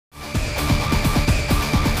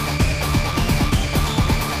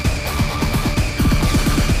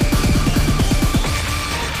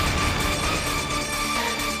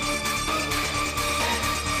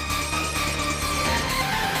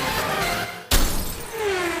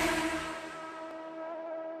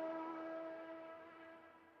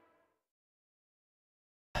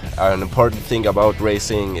An important thing about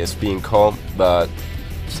racing is being calm, but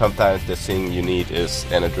sometimes the thing you need is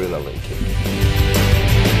an adrenaline kick.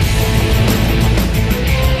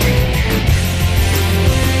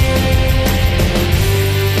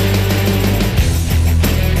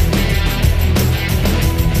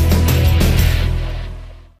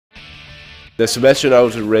 The Sebastian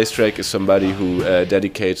out at the racetrack is somebody who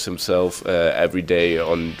dedicates himself every day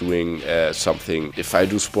on doing something. If I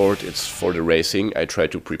do sport, it's for the racing. I try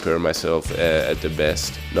to prepare myself at the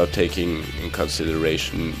best. Not taking in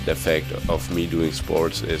consideration the fact of me doing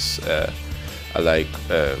sports is I like,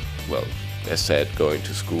 well, as said, going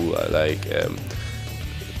to school. I like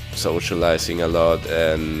socializing a lot,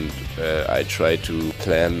 and I try to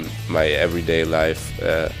plan my everyday life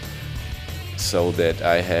so that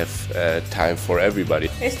I have time for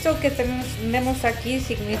everybody. Esto que tenemos aquí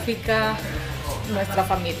significa nuestra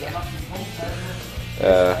familia.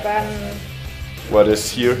 What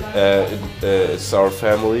is here is our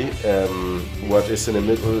family. What is in the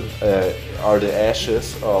middle are the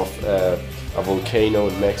ashes of a volcano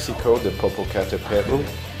in Mexico, the Popocatépetl.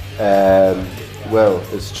 Well,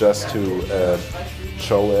 it's just to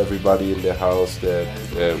show everybody in the house that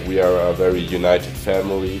we are a very united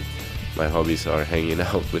family. My hobbies are hanging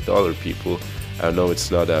out with other people. I know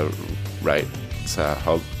it's not it's a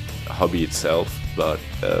hobby itself, but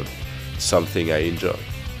something I enjoy.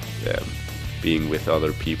 Being with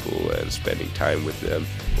other people and spending time with them.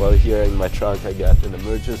 Well, here in my trunk I got an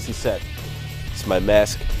emergency set. It's my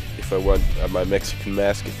mask, if I want, my Mexican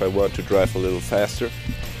mask, if I want to drive a little faster,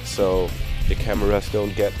 so the cameras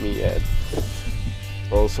don't get me. And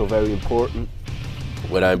also very important,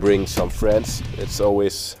 when I bring some friends, it's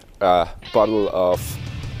always a bottle of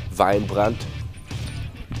Weinbrand.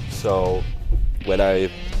 So when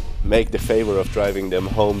I make the favor of driving them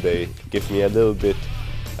home, they give me a little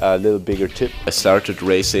bigger tip. I started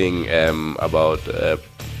racing about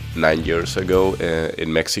 9 years ago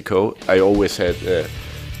in Mexico. I always had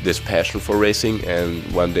this passion for racing, and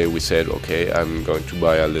one day we said, okay, I'm going to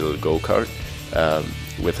buy a little go-kart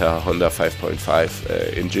with a Honda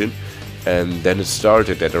 5.5 engine. And then it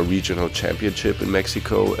started at a regional championship in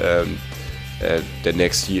Mexico. The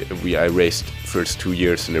next year I raced first 2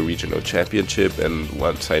 years in a regional championship, and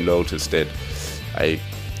once I noticed that I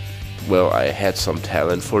had some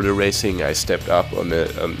talent for the racing, I stepped up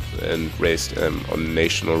and raced on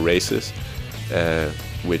national races,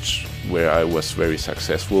 where I was very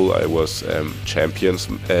successful. I was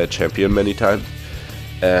champion many times,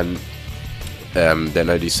 and then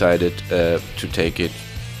I decided to take it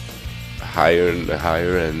higher and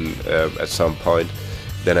higher, and at some point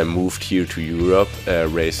then I moved here to Europe,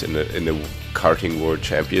 race in the karting world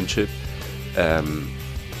championship.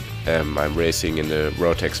 I'm racing in the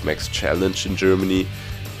Rotax Max Challenge in Germany,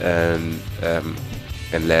 and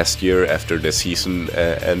last year, after the season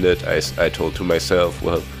ended, I told to myself,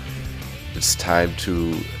 well, it's time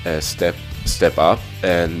to step up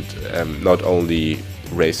and not only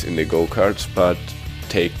race in the go-karts, but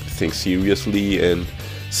take things seriously and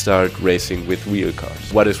start racing with real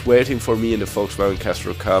cars. What is waiting for me in the Volkswagen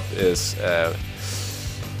Castrol Cup is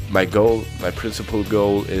my principal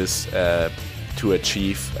goal is to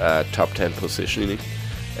achieve top 10 positioning.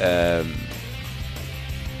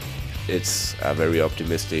 It's a very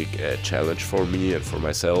optimistic challenge for me and for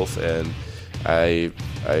myself, and I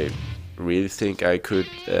really think I can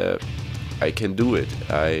do it.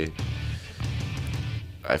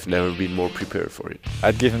 I've never been more prepared for it.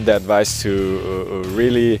 I'd give him the advice to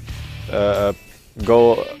really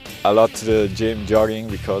go a lot to the gym, jogging,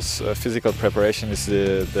 because physical preparation is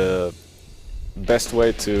the best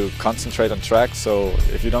way to concentrate on track. So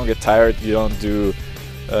if you don't get tired, you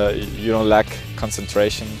don't lack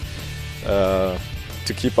concentration.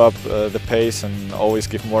 To keep up the pace and always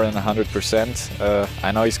give more than 100%.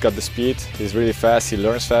 I know he's got the speed. He's really fast. He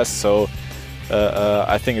learns fast. So.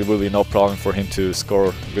 I think it will be no problem for him to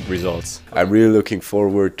score good results. I'm really looking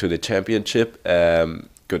forward to the championship.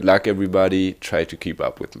 Good luck, everybody. Try to keep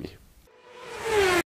up with me.